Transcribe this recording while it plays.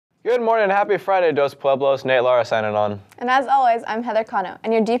Good morning and happy Friday, Dos Pueblos. Nate Lara signing on. And as always, I'm Heather Cano,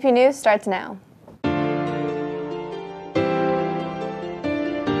 and your DP News starts now.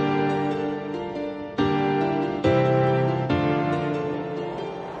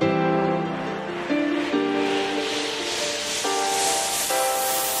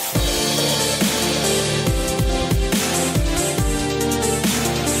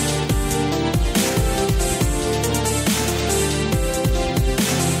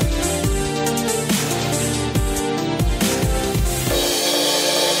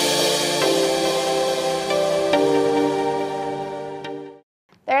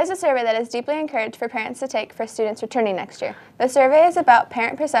 There is a survey that is deeply encouraged for parents to take for students returning next year. The survey is about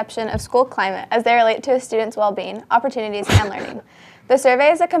parent perception of school climate as they relate to a student's well-being, opportunities, and learning. The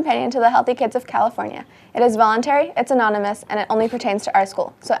survey is a companion to the Healthy Kids of California. It is voluntary, it's anonymous, and it only pertains to our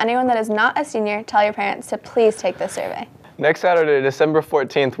school. So anyone that is not a senior, tell your parents to please take this survey. Next Saturday, December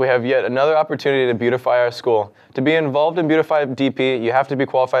 14th, we have yet another opportunity to beautify our school. To be involved in Beautify DP, you have to be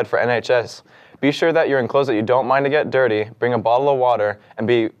qualified for NHS. Be sure that you're in clothes that you don't mind to get dirty, bring a bottle of water, and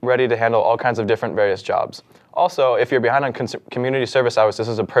be ready to handle all kinds of different various jobs. Also, if you're behind on community service hours, this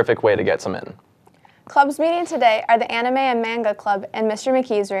is a perfect way to get some in. Clubs meeting today are the Anime and Manga Club in Mr.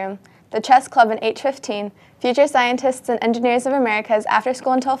 McKee's room, the Chess Club in H15, Future Scientists and Engineers of America's After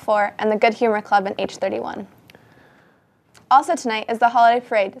School Until 4, and the Good Humor Club in H31. Also tonight is the holiday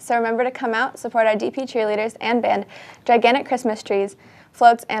parade, so remember to come out, support our DP cheerleaders and band, gigantic Christmas trees,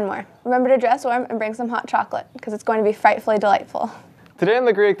 floats, and more. Remember to dress warm and bring some hot chocolate, because it's going to be frightfully delightful. Today in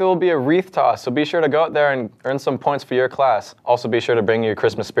the Greek, there will be a wreath toss, so be sure to go out there and earn some points for your class. Also be sure to bring your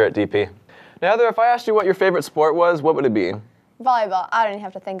Christmas spirit, DP. Now, Heather, if I asked you what your favorite sport was, what would it be? Volleyball. I don't even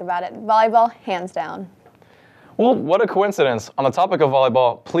have to think about it. Volleyball, hands down. Well, what a coincidence. On the topic of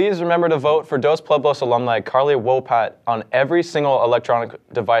volleyball, please remember to vote for Dos Pueblos alumni Carly Wopat on every single electronic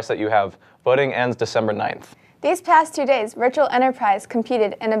device that you have. Voting ends December 9th. These past 2 days, Virtual Enterprise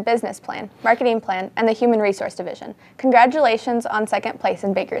competed in a business plan, marketing plan, and the Human Resource Division. Congratulations on second place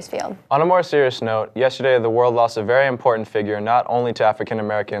in Bakersfield. On a more serious note, yesterday the world lost a very important figure, not only to African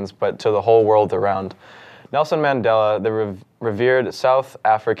Americans, but to the whole world around. Nelson Mandela, the revered South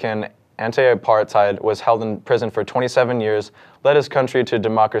African anti-apartheid, was held in prison for 27 years, led his country to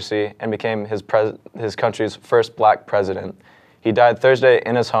democracy, and became his country's first black president. He died Thursday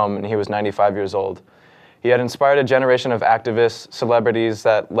in his home, and he was 95 years old. He had inspired a generation of activists, celebrities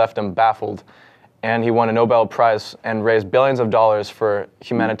that left him baffled, and he won a Nobel Prize and raised billions of dollars for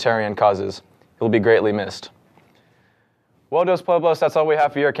humanitarian causes. He'll be greatly missed. Well, Dos Pueblos, that's all we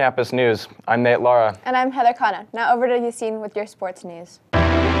have for your campus news. I'm Nate Lara. And I'm Heather Cano. Now over to Yassine with your sports news.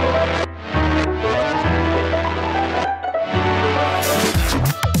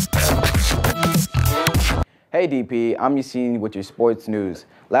 Hey DP, I'm Yassine with your sports news.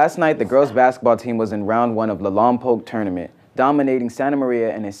 Last night, the girls basketball team was in round 1 of the Lompoc tournament, dominating Santa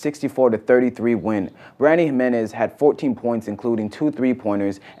Maria in a 64-33 win. Brandy Jimenez had 14 points, including 2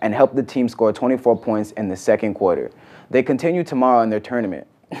 3-pointers, and helped the team score 24 points in the second quarter. They continue tomorrow in their tournament.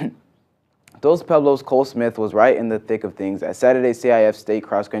 Dos Pueblos' Cole Smith was right in the thick of things at Saturday's CIF State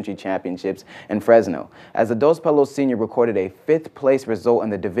Cross Country Championships in Fresno, as the Dos Pueblos senior recorded a 5th place result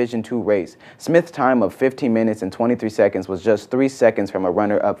in the Division II race. Smith's time of 15 minutes and 23 seconds was just 3 seconds from a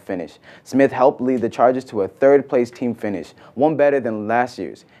runner-up finish. Smith helped lead the Chargers to a 3rd place team finish, one better than last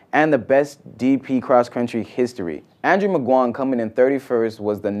year's, and the best DP cross country history. Andrew McGuan, coming in 31st,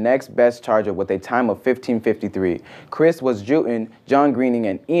 was the next best Charger with a time of 15:53. Chris was Juten, John Greening,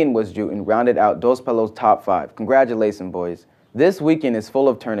 and Ian was Juten rounded out Dos Pueblos' top 5. Congratulations, boys. This weekend is full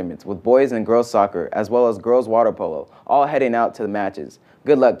of tournaments with boys and girls soccer, as well as girls water polo, all heading out to the matches.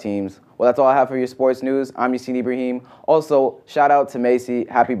 Good luck, teams. Well, that's all I have for your sports news. I'm Yassine Ibrahim. Also, shout out to Macy.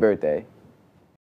 Happy birthday.